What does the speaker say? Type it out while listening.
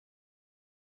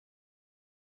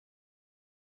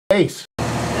Ace.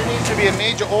 There needs to be a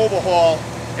major overhaul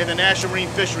in the National Marine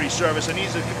Fisheries Service. There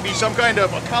needs to be some kind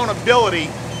of accountability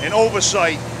and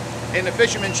oversight, and the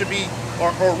fishermen should be,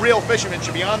 or real fishermen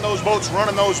should be on those boats,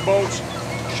 running those boats,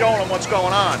 showing them what's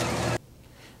going on.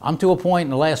 I'm to a point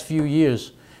in the last few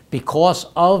years, because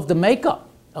of the makeup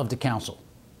of the council.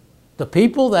 The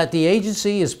people that the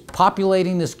agency is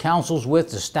populating this councils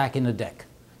with is stacking the deck.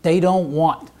 They don't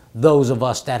want those of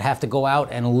us that have to go out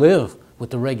and live with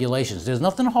the regulations. There's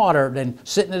nothing harder than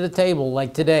sitting at a table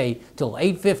like today till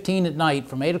 8:15 at night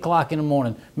from 8 o'clock in the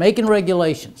morning making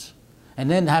regulations and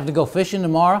then have to go fishing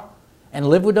tomorrow and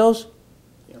live with those.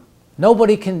 Yeah.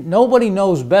 Nobody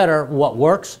knows better what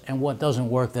works and what doesn't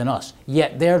work than us,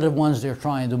 yet they're the ones they're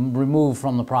trying to remove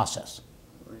from the process.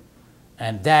 Right.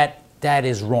 And that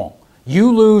is wrong.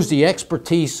 You lose the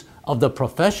expertise of the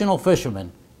professional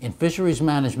fisherman in fisheries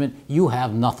management, you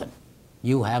have nothing.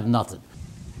 You have nothing.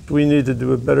 We need to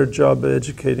do a better job of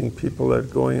educating people that are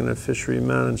going into fishery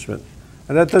management.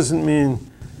 And that doesn't mean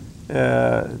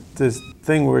this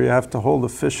thing where you have to hold a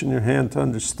fish in your hand to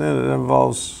understand it. It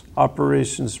involves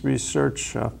operations,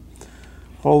 research, a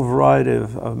whole variety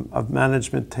of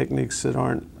management techniques that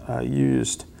aren't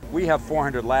used. We have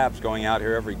 400 labs going out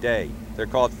here every day. They're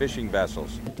called fishing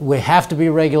vessels. We have to be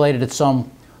regulated at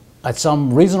some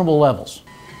reasonable levels,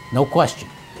 no question.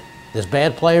 There's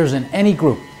bad players in any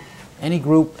group,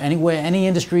 anywhere, any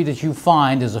industry that you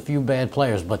find, there's a few bad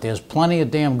players, but there's plenty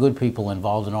of damn good people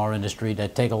involved in our industry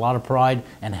that take a lot of pride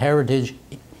and heritage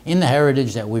in the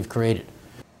heritage that we've created.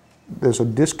 There's a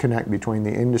disconnect between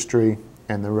the industry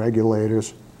and the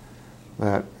regulators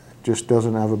that just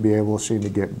doesn't ever be able to seem to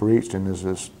get breached, and there's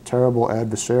this terrible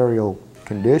adversarial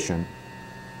condition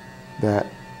that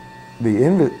the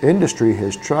industry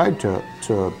has tried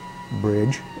to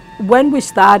bridge. When we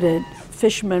started,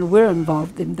 fishermen were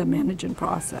involved in the managing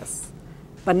process,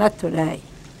 but not today.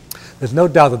 There's no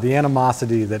doubt that the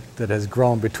animosity that has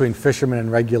grown between fishermen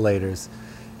and regulators,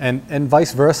 and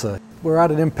vice versa. We're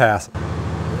at an impasse.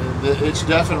 It's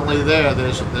definitely there.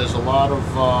 There's a lot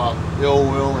of ill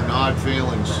will and odd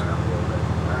feelings.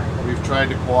 We've tried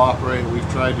to cooperate. We've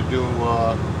tried to do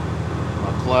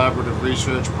collaborative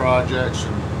research projects,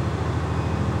 and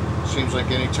it seems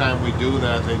like any time we do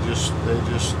that, they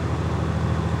just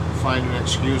find an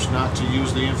excuse not to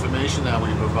use the information that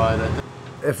we provide.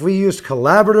 If we used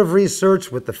collaborative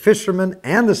research with the fishermen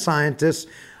and the scientists,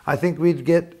 I think we'd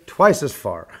get twice as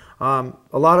far. A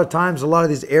lot of times, a lot of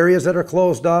these areas that are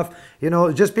closed off, you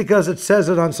know, just because it says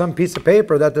it on some piece of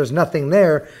paper that there's nothing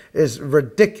there is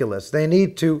ridiculous. They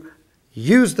need to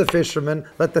use the fishermen,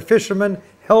 let the fishermen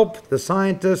help the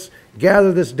scientists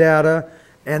gather this data,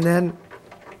 and then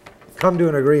come to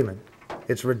an agreement.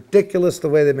 It's ridiculous the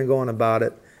way they've been going about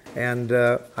it, and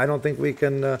I don't think we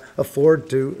can afford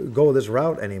to go this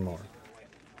route anymore.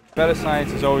 Better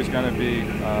science is always going to be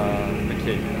the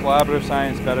key. Collaborative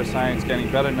science, better science, getting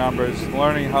better numbers,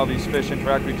 learning how these fish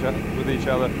interact with each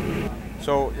other.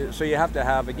 So you have to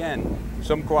have, again,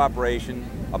 some cooperation,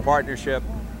 a partnership,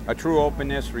 a true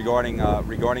openness regarding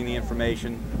the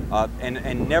information,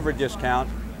 and never discount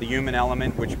the human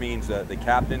element, which means the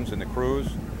captains and the crews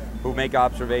who make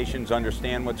observations,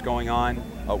 understand what's going on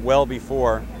well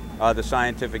before the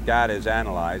scientific data is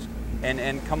analyzed,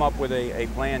 and come up with a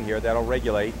plan here that'll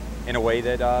regulate in a way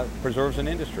that preserves an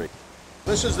industry.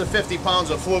 This is the 50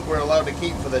 pounds of fluke we're allowed to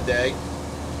keep for the day.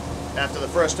 After the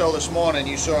first tow this morning,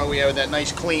 you saw we had that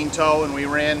nice clean tow, and we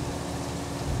ran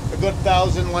a good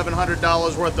 $1,000,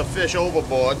 $1,100 worth of fish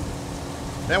overboard.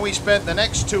 Then we spent the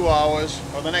next 2 hours,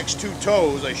 or the next 2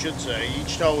 tows, I should say.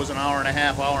 Each tow was an hour and a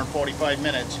half, hour and 45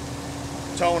 minutes,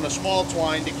 towing a small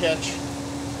twine to catch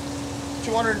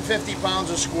 250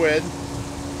 pounds of squid,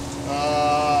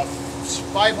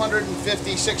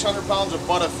 550, 600 pounds of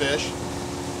butterfish,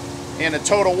 and a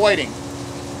total whiting.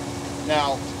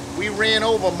 Now, we ran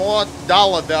over more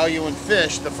dollar value in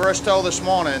fish the first tow this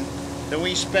morning than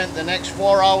we spent the next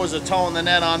 4 hours of towing the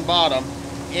net on bottom,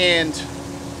 and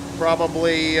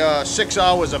probably 6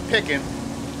 hours of picking.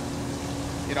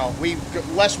 You know, we got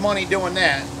less money doing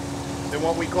that than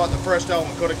what we caught the first tow.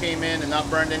 We could have came in and not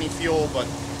burned any fuel, but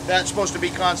that's supposed to be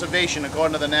conservation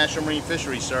according to the National Marine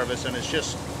Fisheries Service, and it's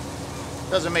just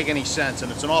doesn't make any sense,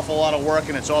 and it's an awful lot of work,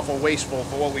 and it's awful wasteful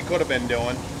for what we could have been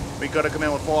doing. We could have come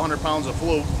in with 400 pounds of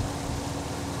fluke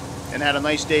and had a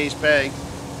nice day's pay.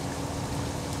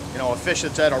 You know, a fish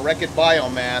that's at a record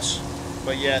biomass,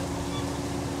 but yet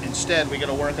instead we got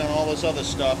to work on all this other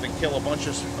stuff and kill a bunch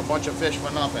of fish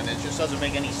for nothing. It just doesn't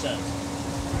make any sense.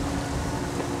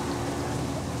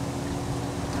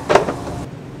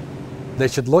 They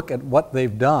should look at what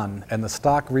they've done and the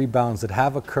stock rebounds that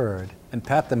have occurred and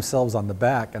pat themselves on the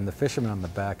back and the fishermen on the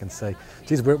back and say,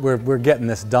 geez, we're getting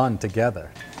this done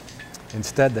together.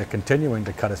 Instead, they're continuing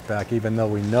to cut us back even though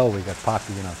we know we got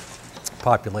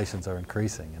populations are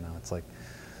increasing. It's like,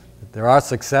 there are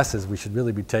successes, we should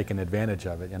really be taking advantage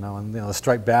of it, and the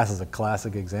striped bass is a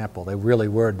classic example. They really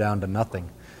were down to nothing.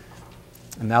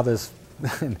 And now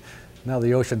now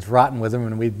the ocean's rotten with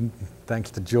them, and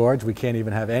thanks to George, we can't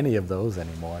even have any of those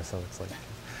anymore. So it's like,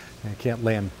 you can't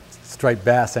land striped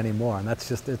bass anymore, and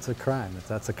it's a crime.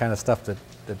 That's the kind of stuff that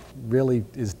really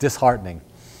is disheartening,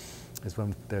 is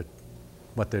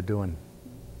what they're doing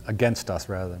against us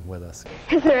rather than with us.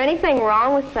 Is there anything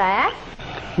wrong with that?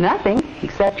 Nothing,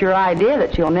 except your idea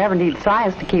that you'll never need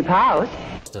science to keep house.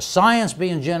 The science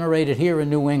being generated here in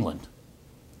New England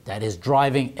that is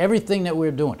driving everything that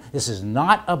we're doing. This is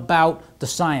not about the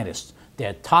scientists.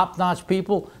 They're top-notch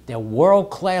people. They're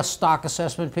world-class stock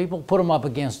assessment people. Put them up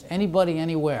against anybody,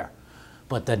 anywhere.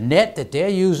 But the net that they're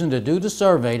using to do the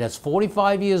survey that's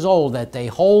 45 years old, that they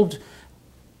hold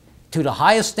to the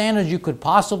highest standards you could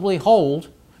possibly hold,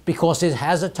 because it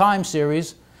has a time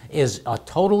series, is a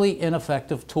totally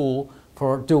ineffective tool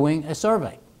for doing a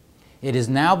survey. It has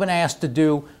now been asked to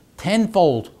do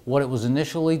tenfold what it was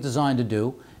initially designed to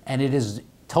do, and it is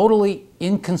totally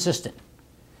inconsistent.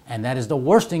 And that is the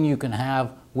worst thing you can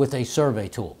have with a survey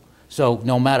tool. So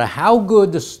no matter how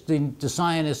good the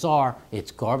scientists are, it's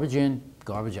garbage in,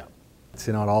 garbage out.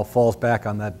 It all falls back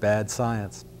on that bad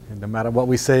science. And no matter what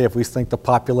we say, if we think the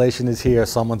population is here,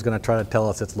 someone's going to try to tell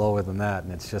us it's lower than that,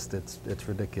 and it's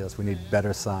ridiculous. We need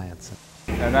better science.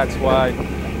 And that's why,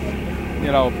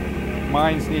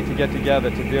 minds need to get together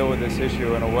to deal with this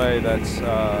issue in a way that's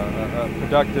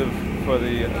productive for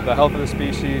the health of the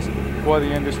species, for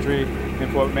the industry, and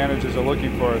for what managers are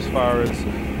looking for as far as,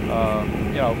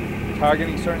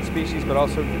 targeting certain species, but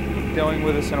also dealing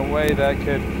with this in a way that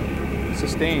could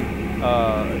sustain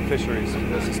fisheries,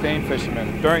 sustain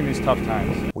fishermen during these tough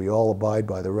times. We all abide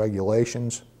by the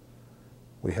regulations.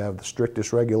 We have the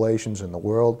strictest regulations in the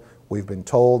world. We've been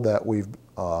told that we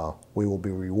will be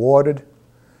rewarded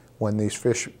when these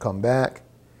fish come back.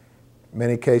 In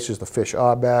many cases, the fish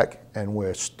are back, and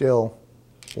we're still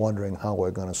wondering how we're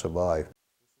going to survive.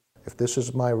 If this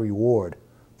is my reward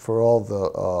for all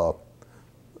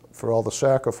the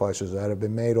sacrifices that have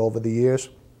been made over the years,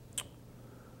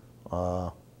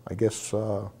 I guess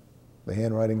the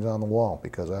handwriting's on the wall,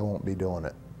 because I won't be doing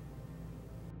it.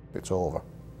 It's over.